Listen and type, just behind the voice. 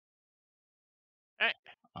Alright.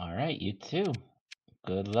 All right, you too.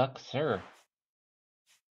 Good luck, sir.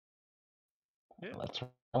 Yeah. Let's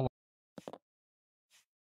roll.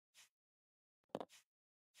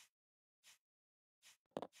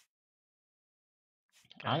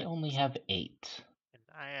 I Got only have 8. and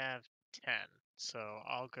I have 10, so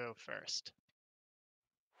I'll go first.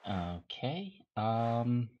 Okay.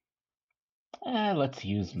 Let's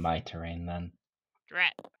use my terrain then.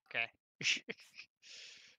 Drat. Okay.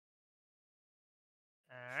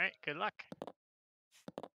 Alright, good luck.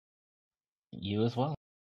 You as well.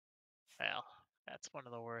 Well, that's one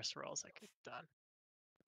of the worst rolls I could have done.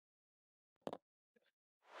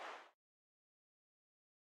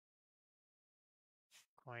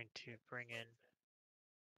 Going to bring in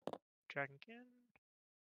Dragonkin.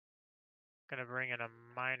 Gonna bring in a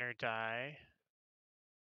minor die.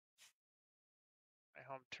 My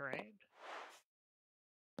home terrain.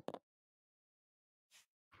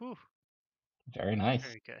 Whew, Very nice.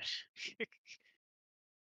 very good.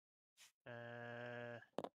 uh,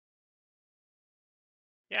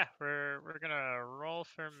 yeah, we're gonna roll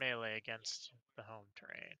for melee against the home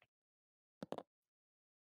terrain.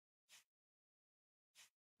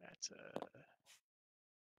 That's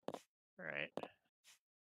alright.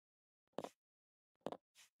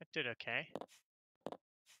 It did okay.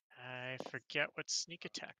 I forget what sneak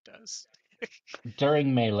attack does.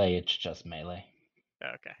 During melee, it's just melee.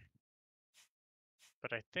 Okay.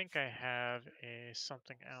 But I think I have a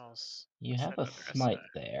something else You have instead a of the rest of smite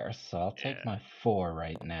there, so I'll it. take Yeah. my 4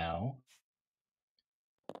 right now.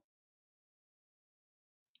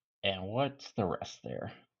 And what's the rest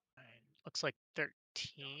there? Looks like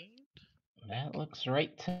 13. I That think. looks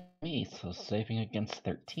right to me, so saving against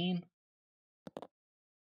 13.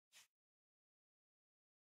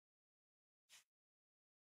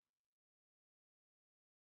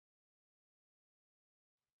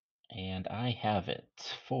 And I have it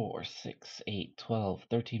 4, 6, 8, 12,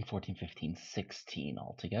 13, 14, 15, 16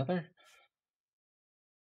 altogether.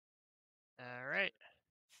 All right.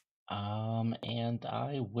 And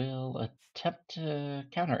I will attempt to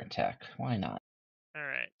counterattack. Why not? All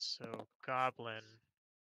right. So Goblin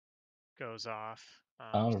goes off.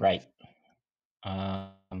 All right.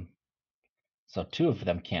 Um, so 2 of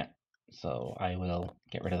them can't. So I will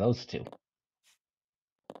get rid of those 2.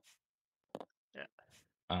 Yeah.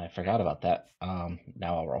 I forgot about that.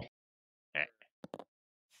 Now I'll roll. Okay.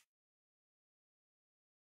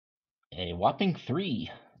 A whopping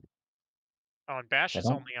 3. Oh, and Bash I is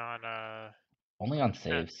don't only on on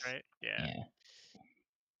defense, saves. right? Yeah. Yeah.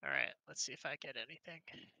 All right. Let's see if I get anything.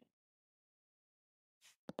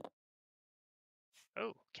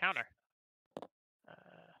 Oh, counter. Uh,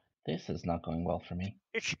 This is not going well for me.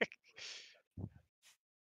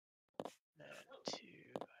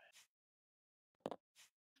 two,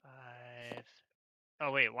 5.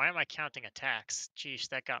 Oh wait, why am I counting attacks? Geesh,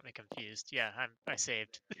 that got me confused. Yeah, I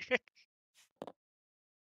saved.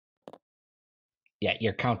 Yeah,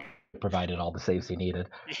 your counter provided all the saves you needed.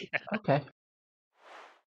 Yeah. Okay.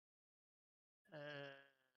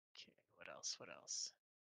 Okay. What else? What else?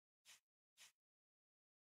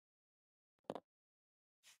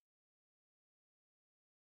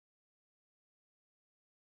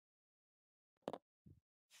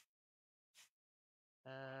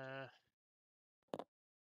 Uh,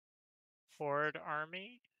 Horde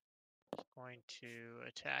army is going to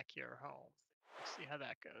attack your home. Let's see how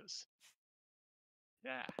that goes.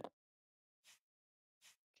 Yeah.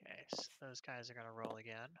 Okay, so those guys are gonna roll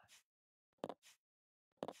again.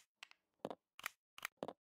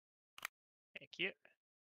 Thank you.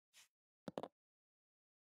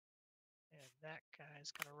 And that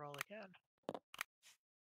guy's gonna roll again.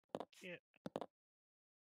 Thank you.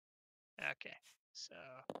 Okay, so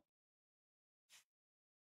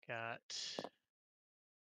got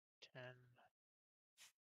 10,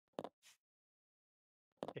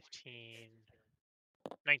 15,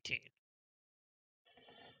 19.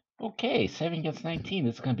 Okay, 7 against 19.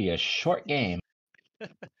 This is going to be a short game,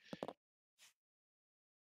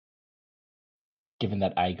 given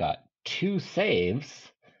that I got 2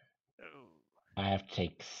 saves. Oh, I have to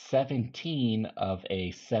take 17 of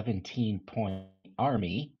a 17-point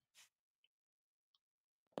army.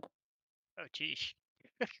 oh, geez.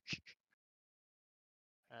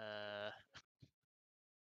 Uh,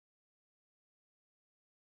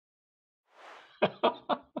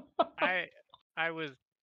 I I was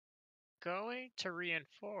going to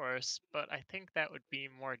reinforce, but I think that would be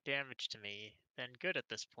more damage to me than good at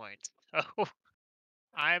this point. So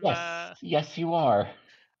I'm Yes, yes, you are.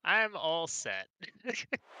 I'm all set.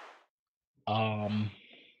 Um,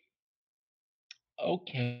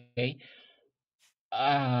 okay.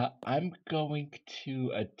 I'm going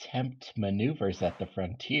to attempt maneuvers at the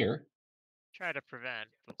frontier. Try to prevent,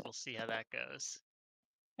 but we'll see how that goes.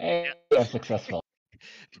 Hey, I'm successful.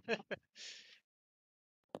 Yeah.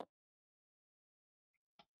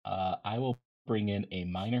 I will bring in a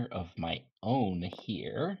miner of my own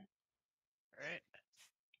here. Right.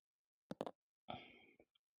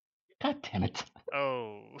 God damn it.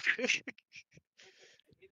 Oh.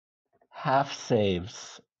 Half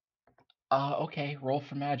saves. Okay, roll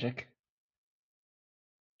for magic.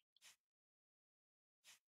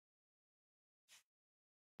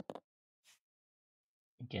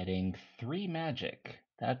 Getting 3 magic.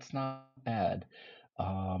 That's not bad.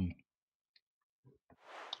 Um,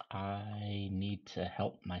 I need to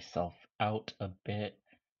help myself out a bit.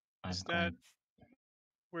 I'm Is that going.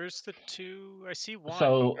 where's the two? I see one, but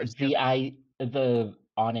So where's the the other one? I the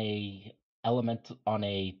on a element on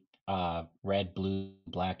a red, blue,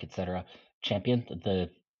 black, etc. champion, the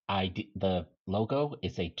ID the logo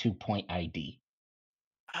is a 2-point ID.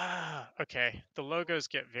 Ah, okay. The logos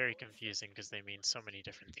get very confusing because they mean so many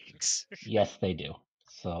different things. Yes, they do.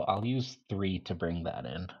 So I'll use 3 to bring that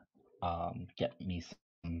in. Get me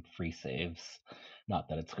some free saves. Not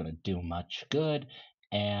that it's going to do much good.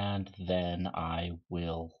 And then I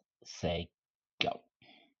will say go.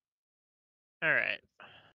 All right.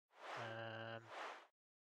 Um,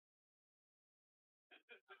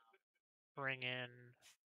 bring in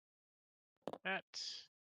that.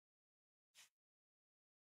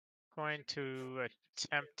 Going to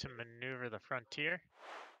attempt to maneuver the frontier.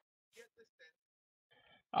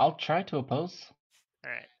 I'll try to oppose.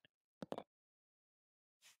 All right.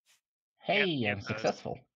 Yep, Hey, he I'm opposed.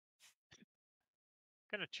 successful.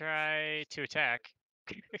 Gonna try to attack.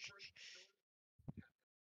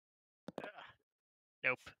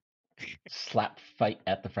 Nope. Slap fight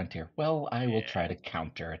at the frontier. Well, I will Yeah. try to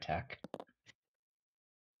counterattack.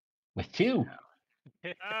 With 2.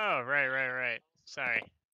 Oh, right. Sorry.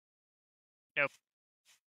 Nope.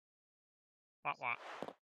 Wah wah.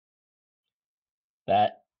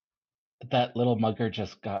 That that little mugger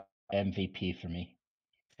just got MVP for me.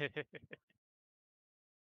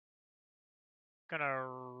 Gonna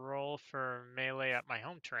roll for melee at my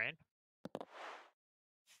home terrain.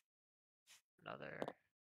 Another.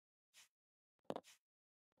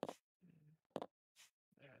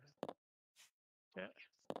 Yeah.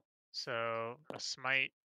 So a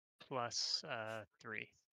smite plus 3.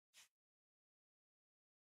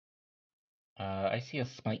 I see a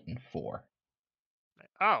smite in 4.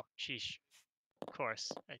 Oh, sheesh. Of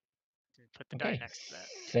course. I didn't put the die Okay, next to that.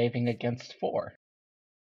 saving against 4,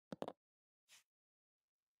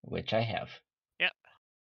 which I have. Yep.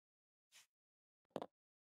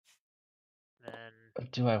 Then.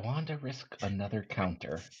 Do I want to risk another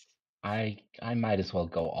counter? I might as well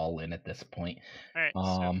go all in at this point. All right. So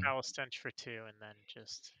Um, foul stench for 2, and then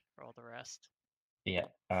just roll the rest. yeah.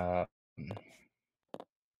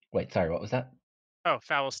 Wait, sorry, what was that? Oh,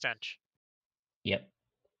 foul stench. Yep.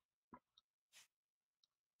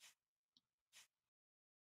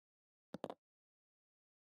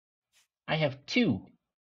 I have 2.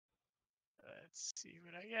 Let's see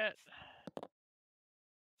what I get.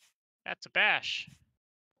 That's a bash.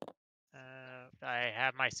 I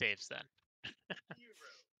have my saves then.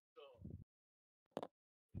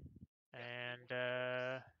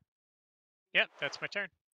 And yep, that's my turn.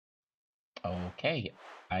 Okay,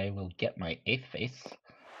 I will get my 8th face.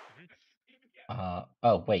 Mhm.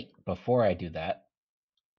 Oh wait, before I do that,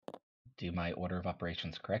 do my order of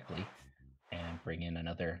operations correctly and bring in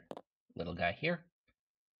another little guy here.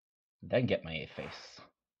 Then get my 8th face.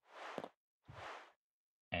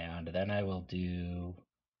 And then I will do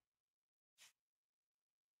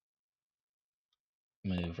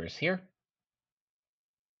maneuvers here.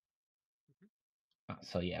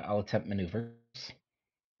 So yeah, I'll attempt maneuvers.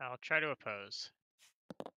 I'll try to oppose.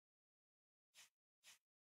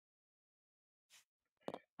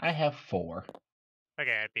 I have 4.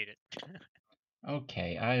 Okay, I beat it.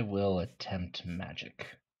 Okay, I will attempt magic.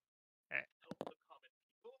 Alright.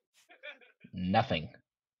 Nothing.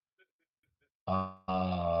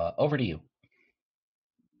 Over to you.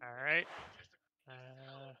 Alright.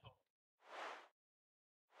 Uh,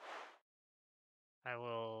 I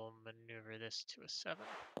will maneuver this to a 7.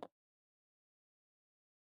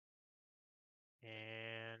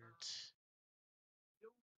 And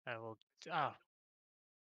I will. Oh,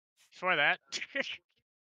 before that,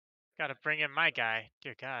 gotta bring in my guy.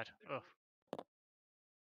 Dear God. Oh.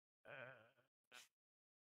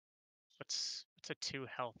 What's a 2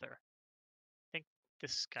 healther? I think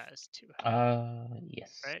this guy's 2 health,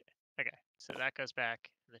 Yes. right? Okay, so that goes back,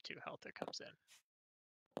 and the 2 healther comes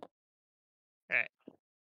in. Alright,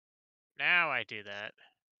 now I do that.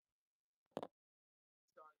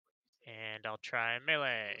 And I'll try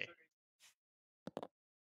melee.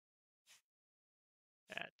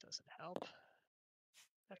 That doesn't help.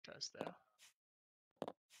 That does, though.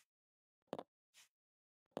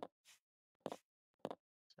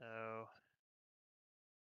 So,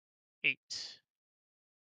 8.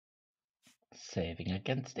 Saving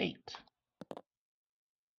against 8.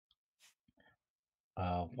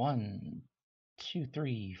 1, 2,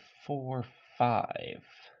 3, 4, 5.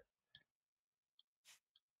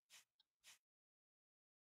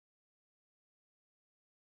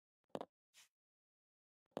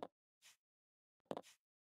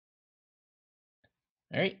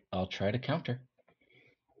 All right, I'll try to counter.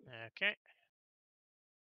 Okay.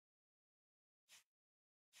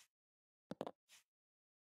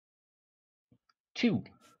 Two.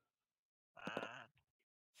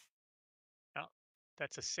 Oh,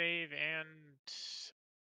 that's a save, and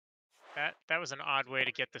that was an odd way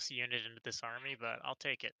to get this unit into this army, but I'll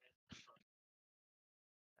take it.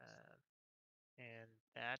 And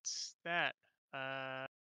that's that. I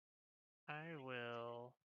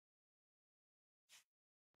will.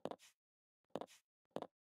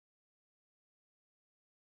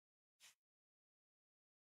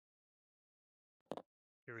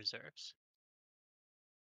 Your reserves.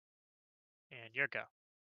 And your go.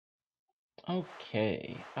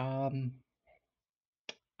 Okay. I'm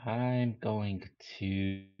going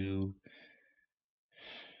to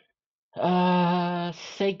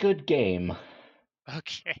say good game.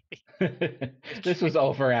 Okay. This Okay. was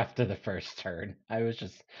over after the first turn. I was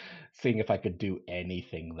just seeing if I could do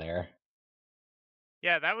anything there.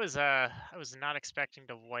 Yeah, that was I was not expecting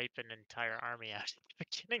to wipe an entire army out at the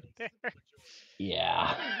beginning there.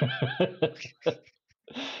 Yeah.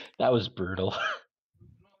 That was brutal.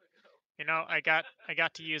 You know, I got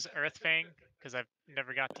to use Earthfang because I've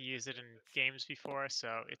never got to use it in games before,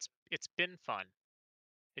 so it's been fun.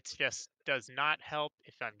 It's just does not help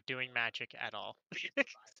if I'm doing magic at all.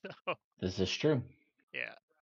 So This is true. yeah.